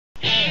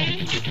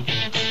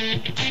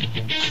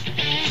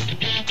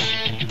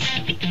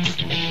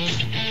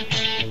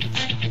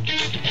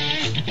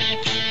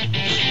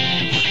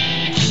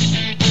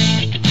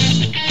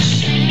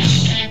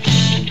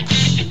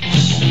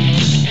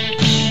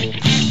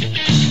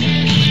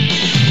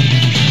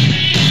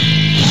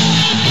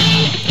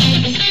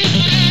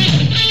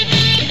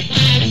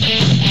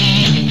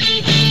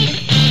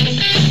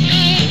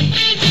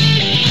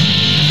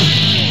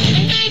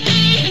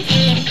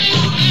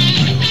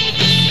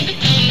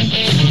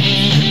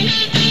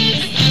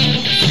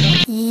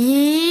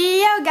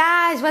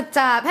What's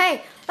up?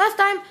 Hey, last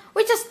time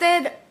we just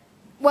did,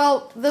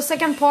 well, the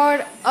second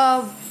part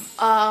of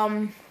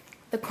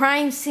the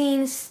crime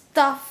scene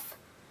stuff,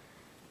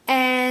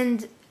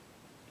 and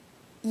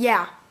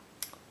yeah,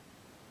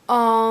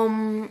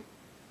 one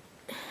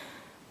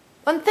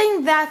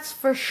thing that's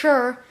for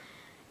sure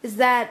is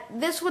that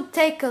this would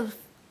take an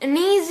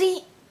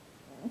easy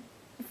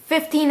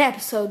 15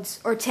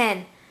 episodes or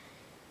 10.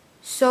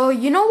 So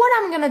you know what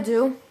I'm gonna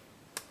do?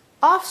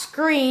 Off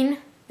screen,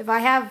 if I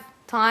have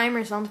time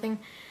or something.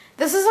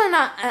 This is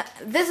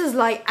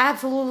like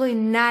absolutely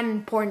not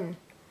important,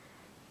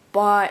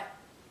 but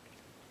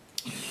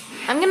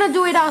I'm gonna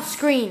do it off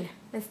screen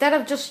instead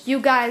of just you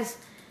guys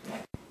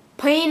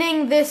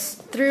painting this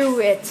through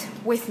it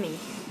with me.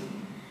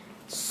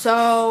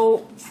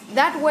 So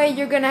that way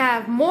you're gonna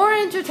have more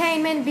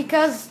entertainment,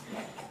 because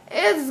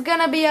it's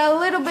gonna be a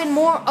little bit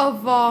more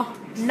of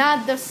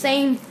not the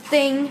same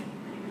thing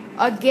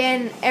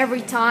again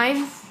every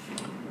time.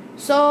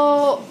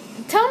 So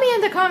tell me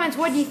in the comments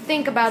what you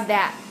think about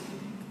that.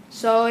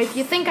 So if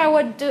you think I'm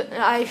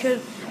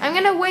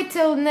gonna wait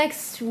till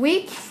next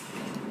week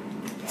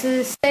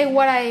to say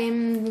what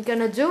I'm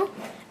gonna do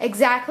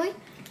exactly.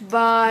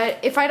 But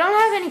if I don't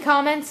have any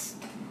comments,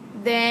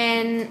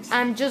 then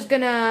I'm just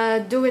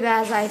gonna do it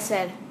as I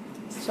said.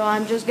 So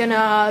I'm just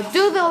gonna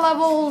do the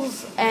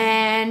levels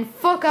and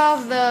fuck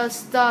off the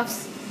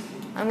stuffs.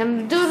 I'm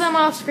gonna do them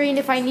off screen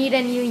if I need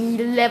any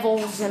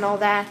levels and all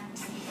that.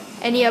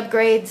 Any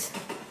upgrades.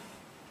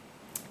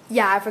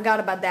 Yeah, I forgot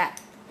about that.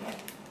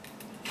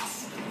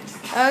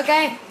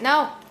 Okay,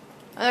 no.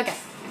 Okay,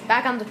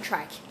 back on the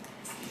track.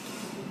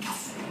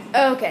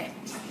 Okay,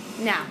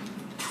 now.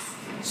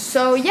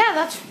 So yeah,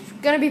 that's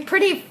gonna be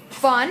pretty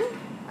fun,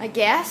 I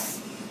guess.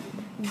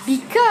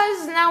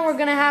 Because now we're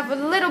gonna have a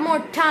little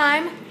more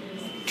time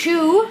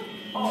to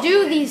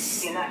do these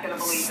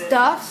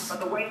stuffs.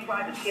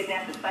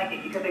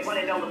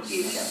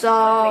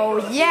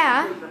 So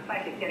yeah,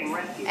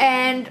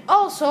 and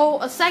also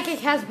a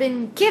psychic has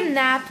been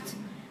kidnapped,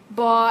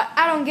 but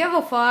I don't give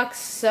a fuck,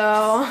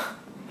 so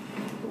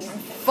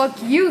fuck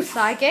you,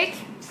 psychic.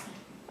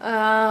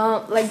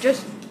 Like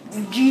just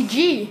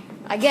GG,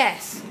 I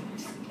guess.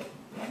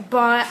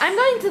 But I'm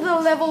going to the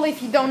level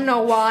if you don't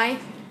know why,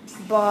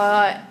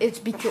 but it's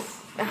because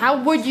how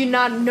would you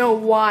not know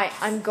why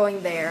I'm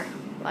going there?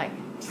 Like,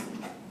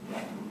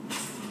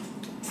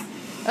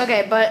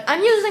 okay, but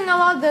I'm using a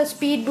lot of the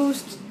speed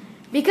boost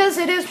because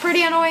it is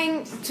pretty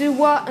annoying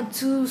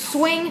to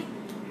swing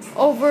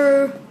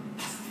over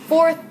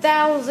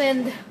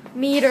 4,000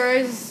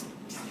 meters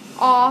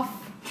off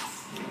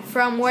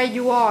from where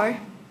you are.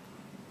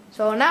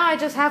 So now I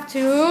just have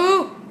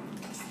to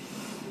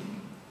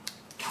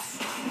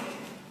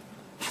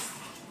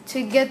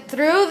get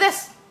through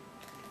this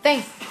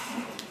thing.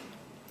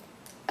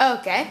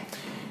 Okay.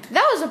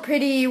 That was a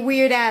pretty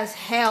weird as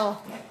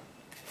hell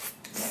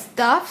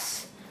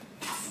stuffs.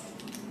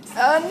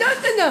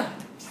 No.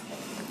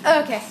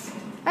 Okay.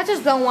 I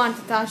just don't want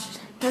to touch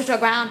the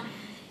ground.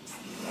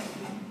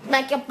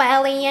 Make your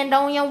belly and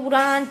don't you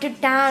want to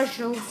touch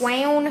the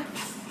ground.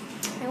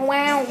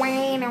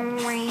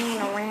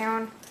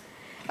 Around.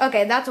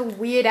 Okay, that's a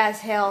weird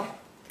as hell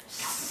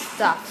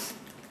stuffs.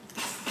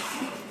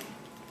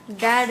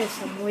 That is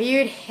some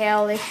weird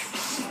hellish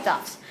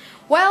stuffs.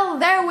 Well,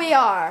 there we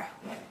are.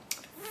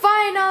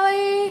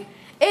 Finally,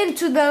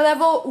 into the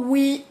level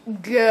we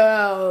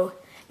go.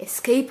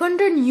 Escape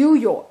under New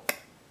York.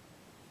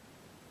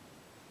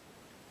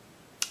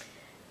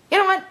 You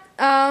know what?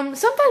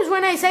 Sometimes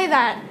when I say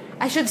that,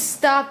 I should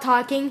stop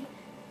talking.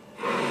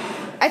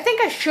 I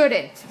think I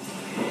shouldn't.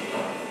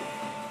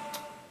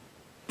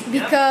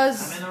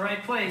 Because I'm in the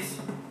right place.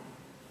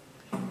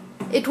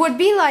 It would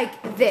be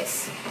like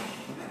this.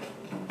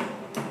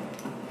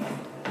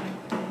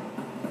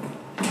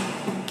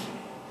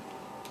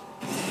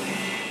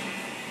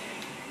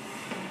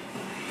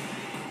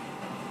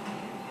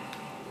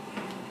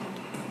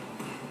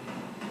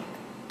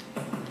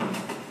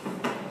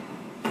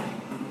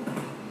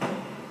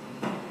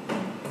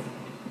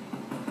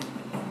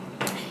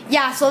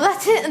 Yeah, so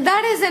that's it.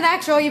 That isn't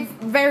actually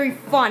very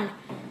fun.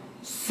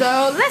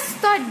 So let's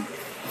start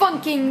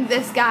funking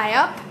this guy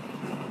up.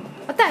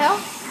 What the hell?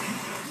 It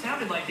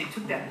sounded like they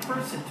took that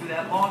person through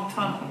that long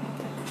tunnel.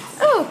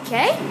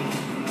 Okay.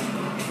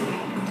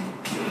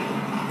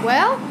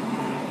 Well,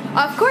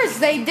 of course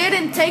they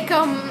didn't take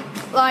him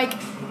like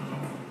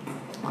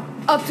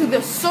up to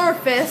the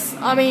surface.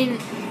 I mean,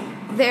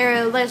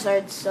 they're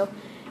lizards, so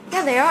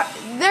yeah, they are.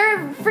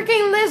 They're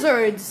freaking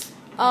lizards.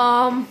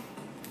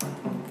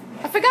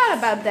 I forgot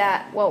about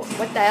that. Whoa,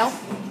 what the hell?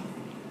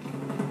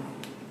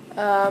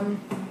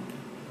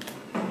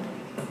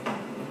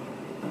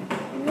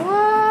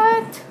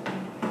 What?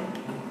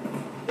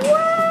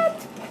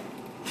 What?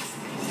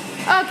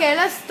 Okay,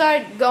 let's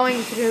start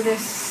going through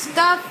this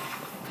stuff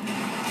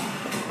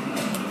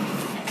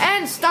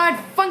and start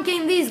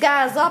funking these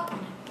guys up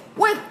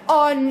with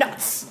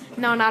nuts.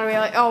 No, not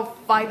really. Oh,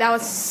 fuck, that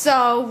was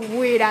so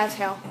weird as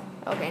hell.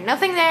 Okay,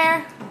 nothing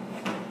there.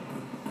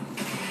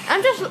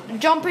 I'm just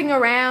jumping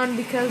around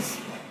because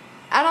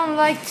I don't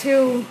like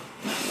to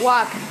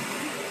walk.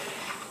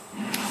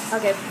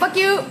 Okay, fuck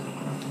you.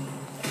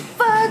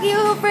 Fuck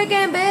you,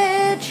 freaking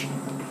bitch.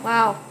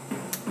 Wow.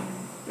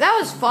 That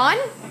was fun.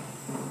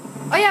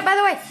 Oh yeah, by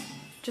the way,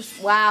 just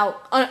wow.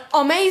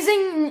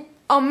 Amazing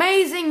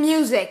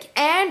music.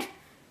 And,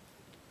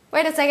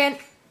 wait a second.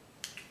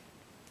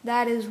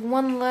 That is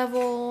 1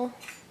 level.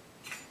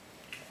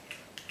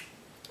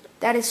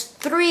 That is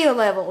 3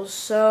 levels,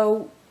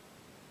 so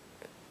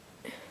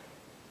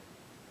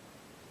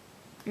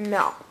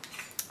no.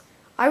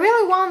 I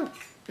really want,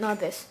 not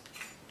this.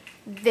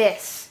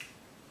 This.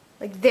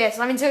 Like this.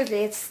 I mean,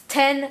 seriously, it's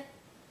 10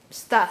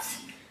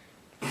 stuffs.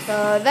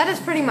 So that is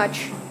pretty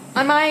much.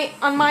 On my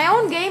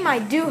own game, I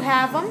do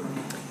have them.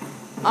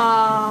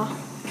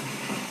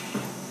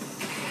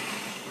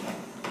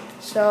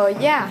 So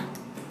yeah.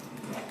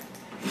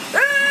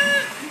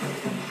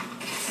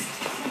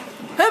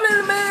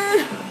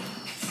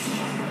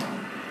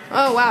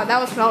 Oh wow, that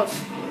was close.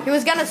 He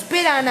was gonna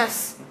spit on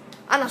us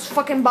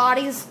fucking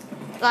bodies.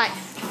 Like,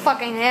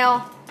 fucking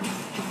hell.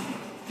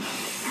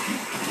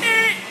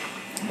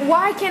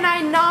 Why can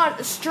I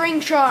not string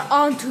shot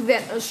onto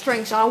the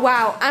string shot?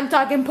 Wow, I'm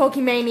talking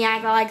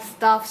Pokemaniac like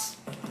stuffs.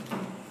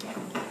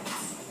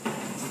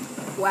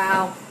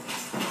 Wow.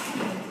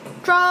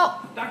 Troll.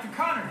 Dr.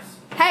 Connors.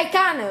 Hey,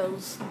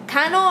 Connors.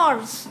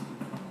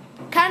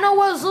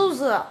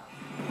 Kanawazuza.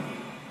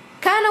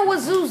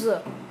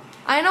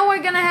 I know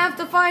we're gonna have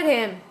to fight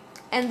him.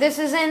 And this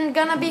isn't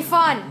gonna be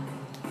fun.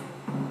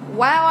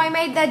 Wow, I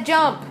made that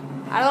jump.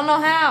 I don't know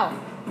how.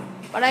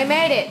 But I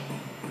made it.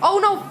 Oh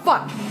no,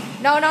 fuck.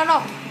 No.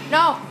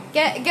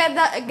 Get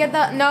the,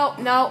 no.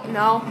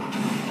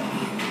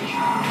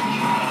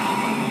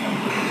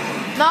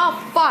 No,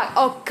 fuck.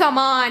 Oh, come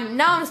on.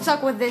 Now I'm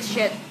stuck with this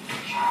shit.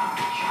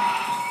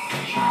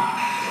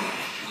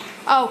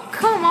 Oh,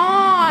 come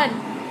on.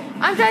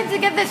 I'm trying to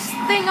get this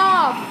thing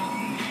off.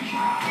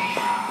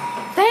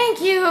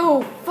 Thank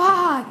you.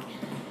 Fuck.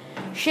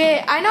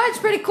 Shit, I know it's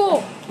pretty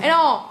cool and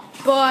all,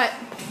 but,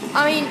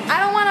 I mean, I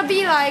don't want to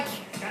be like,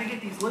 Gotta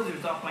get these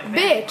lizards off my back.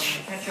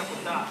 bitch. Catch up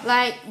with Doc.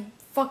 Like,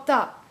 fucked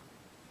up.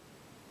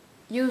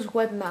 Use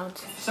web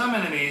mount. Some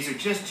enemies are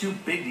just too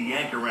big to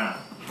yank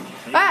around.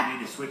 Maybe you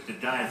need to switch to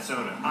diet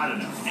soda. I don't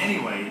know.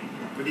 Anyway,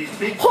 for these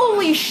big...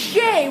 Holy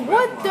shit,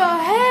 what the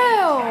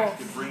hell?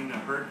 To bring the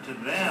hurt to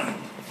them.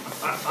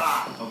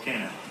 Okay,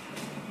 now.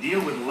 Deal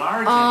with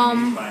large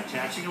enemies by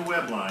attaching a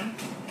web line,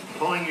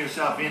 pulling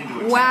yourself into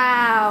it.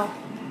 Wow.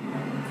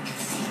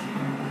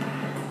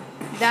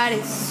 That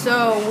is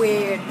so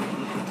weird.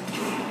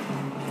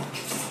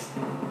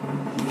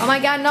 Oh my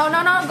god, no,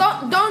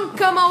 don't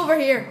come over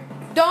here.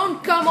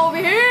 Don't come over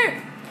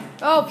here.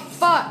 Oh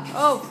fuck,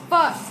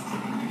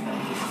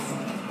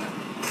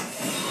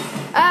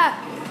 Ah,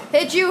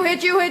 hit you.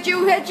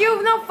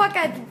 No, fuck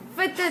it.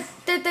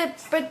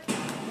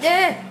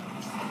 Yeah.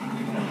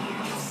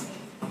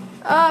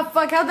 Oh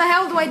fuck, how the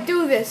hell do I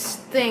do this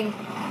thing?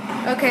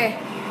 Okay.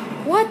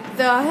 What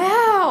the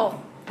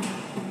hell?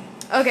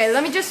 Okay,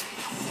 let me just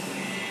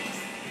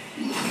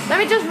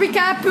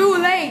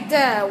recapitulate.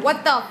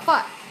 What the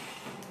fuck?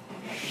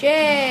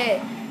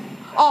 Shit.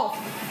 Oh,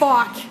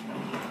 fuck.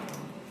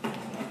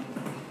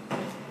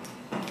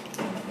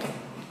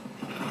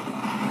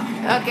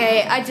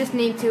 Okay, I just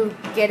need to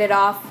get it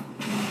off.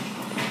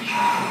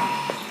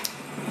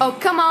 Oh,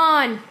 come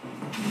on.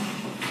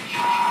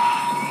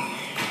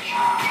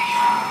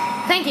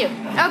 Thank you.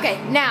 Okay,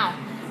 now,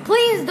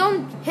 please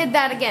don't hit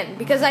that again,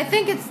 because I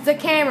think it's the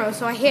camera,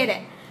 so I hit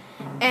it.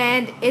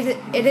 And it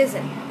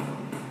isn't.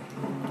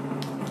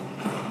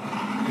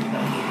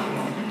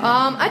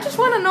 I just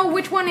want to know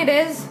which one it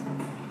is.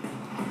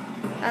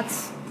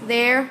 That's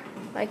there.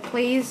 Like,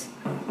 please.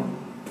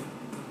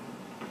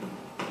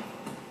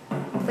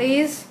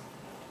 Please.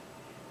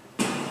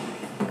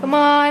 Come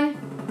on.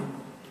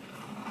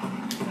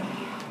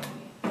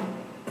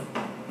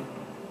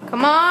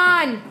 Come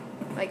on.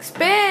 Like,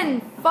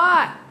 spin.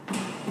 Fuck.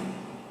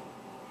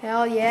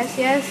 Hell, yes.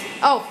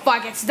 Oh,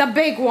 fuck. It's the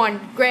big one.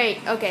 Great.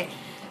 Okay.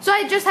 So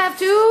I just have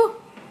to...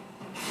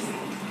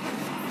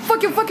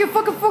 Fuck you. Get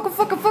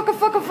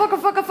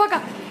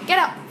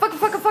out.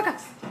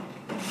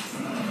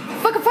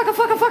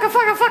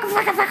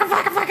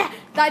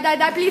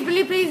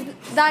 Die. Please.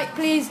 Die,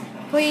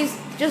 please.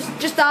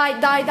 Just die.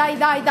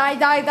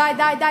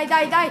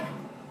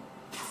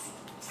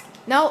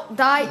 No,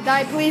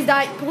 die, please,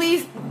 die.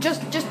 Please,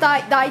 just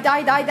die.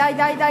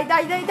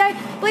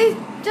 Please,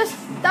 just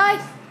die.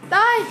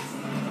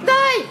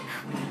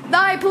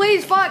 Die,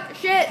 please. Fuck.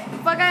 Shit.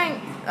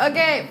 Fucking.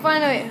 Okay,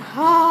 finally.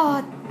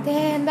 Oh,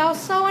 damn. That was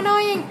so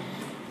annoying.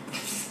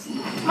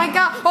 My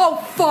God. Oh,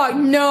 fuck.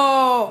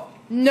 No.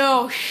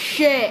 No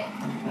shit.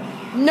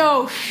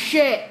 No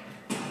shit.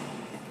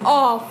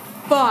 Oh,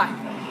 fuck.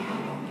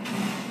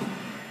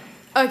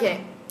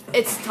 Okay.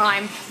 It's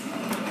time.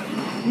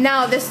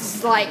 Now this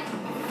is like,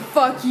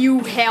 fuck you,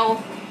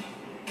 hell.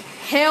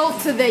 Hell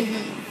to the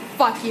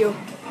fuck you.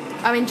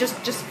 I mean, just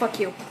fuck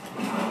you.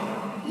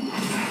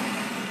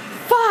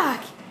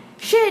 Fuck!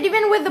 Shit,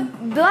 even with the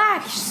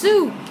black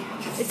suit,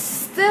 it's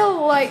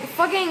still like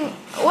fucking,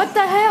 what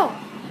the hell?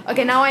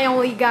 Okay, now I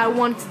only got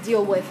one to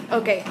deal with.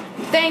 Okay,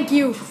 thank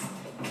you.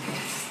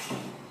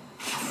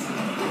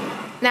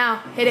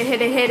 Now, hit it,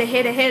 hit it, hit it,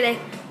 hit it, hit it.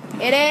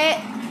 Hit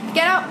it!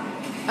 Get up!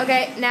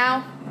 Okay,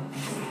 now.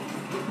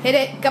 Hit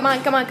it, come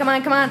on, come on, come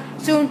on, come on.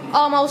 Soon,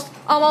 almost,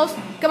 almost.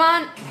 Come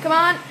on, come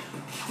on.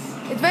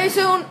 It's very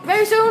soon,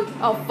 very soon.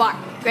 Oh, fuck.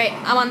 Great,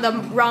 I'm on the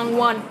wrong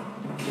one.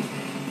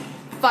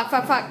 Fuck,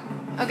 fuck, fuck.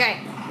 Okay,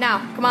 now,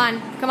 come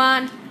on, come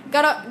on.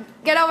 Get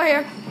over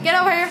here, get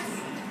over here.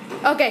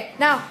 Okay,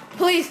 now,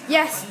 please,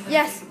 yes,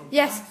 yes,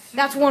 yes.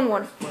 That's one.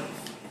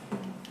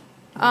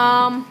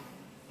 I'm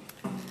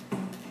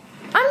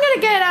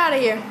gonna get out of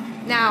here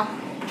now.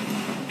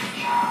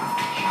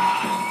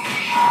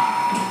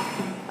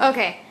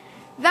 Okay,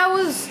 that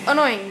was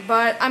annoying,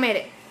 but I made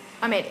it.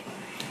 I made it.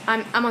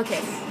 I'm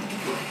okay.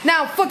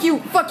 Now, fuck you,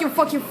 fuck you,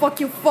 fuck you, fuck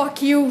you,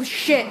 fuck you,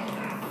 shit.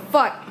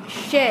 Fuck,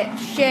 shit,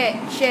 shit,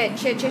 shit,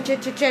 shit, shit,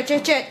 shit, shit, shit,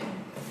 shit, shit.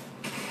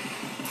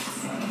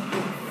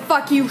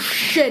 Fuck you,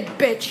 shit,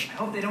 bitch. I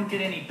hope they don't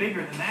get any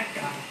bigger than that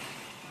guy.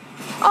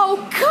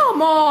 Oh,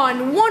 come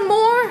on, one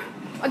more?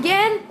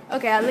 Again?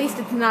 Okay, at least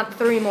it's not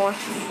 3 more.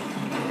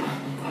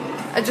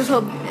 I just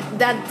hope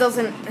that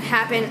doesn't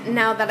happen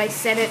now that I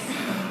said it.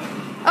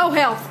 Oh,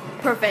 health.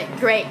 Perfect.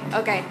 Great.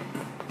 Okay.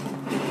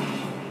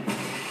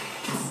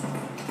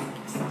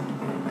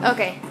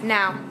 Okay,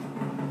 now.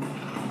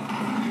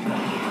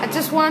 I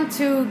just want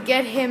to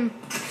get him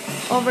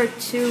over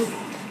to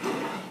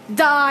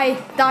die.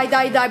 Die,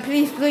 die, die.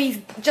 Please, please.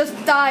 Just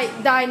die.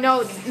 Die.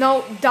 No,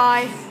 no.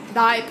 Die.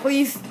 Die.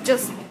 Please,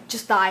 just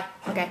die.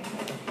 Okay.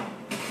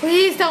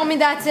 Please tell me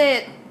that's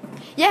it.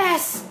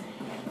 Yes.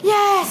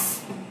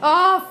 Yes.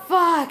 Oh,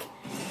 fuck.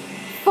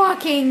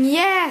 Fucking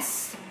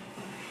yes.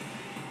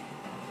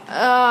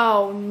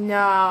 Oh,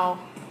 no.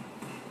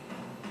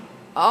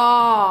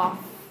 Oh,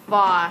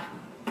 fuck.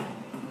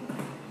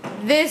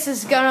 This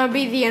is gonna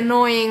be the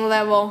annoying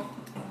level.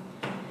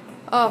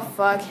 Oh,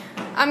 fuck.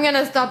 I'm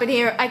gonna stop it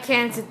here. I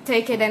can't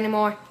take it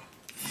anymore.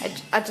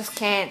 I just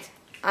can't.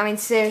 I mean,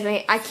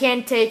 seriously, I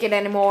can't take it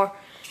anymore.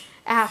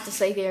 I have to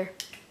save here.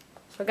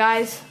 So,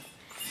 guys,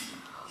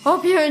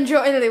 hope you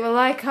enjoyed. Leave a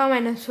like,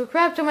 comment, and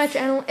subscribe to my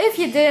channel if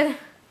you did.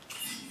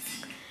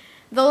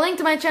 The link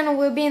to my channel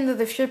will be in the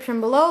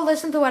description below.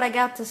 Listen to what I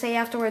got to say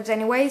afterwards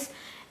anyways.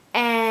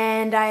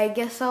 And I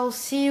guess I'll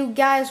see you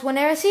guys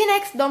whenever I see you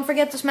next. Don't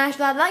forget to smash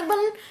that like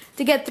button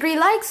to get 3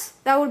 likes.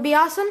 That would be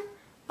awesome.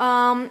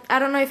 I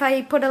don't know if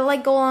I put a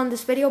like goal on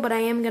this video, but I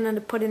am gonna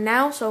put it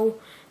now. So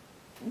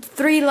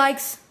 3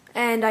 likes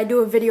and I do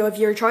a video of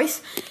your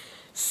choice.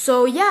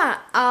 So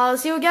yeah, I'll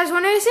see you guys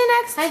whenever I see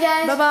you next. Hi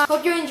guys. Bye-bye.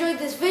 Hope you enjoyed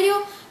this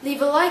video.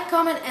 Leave a like,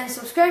 comment, and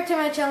subscribe to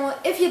my channel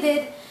if you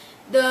did.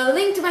 The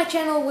link to my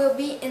channel will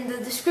be in the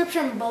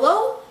description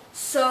below.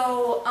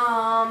 So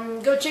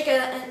go check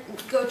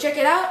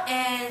it out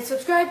and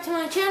subscribe to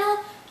my channel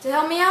to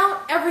help me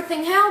out.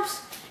 Everything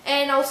helps,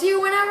 and I'll see you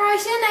whenever I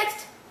see you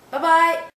next. Bye bye.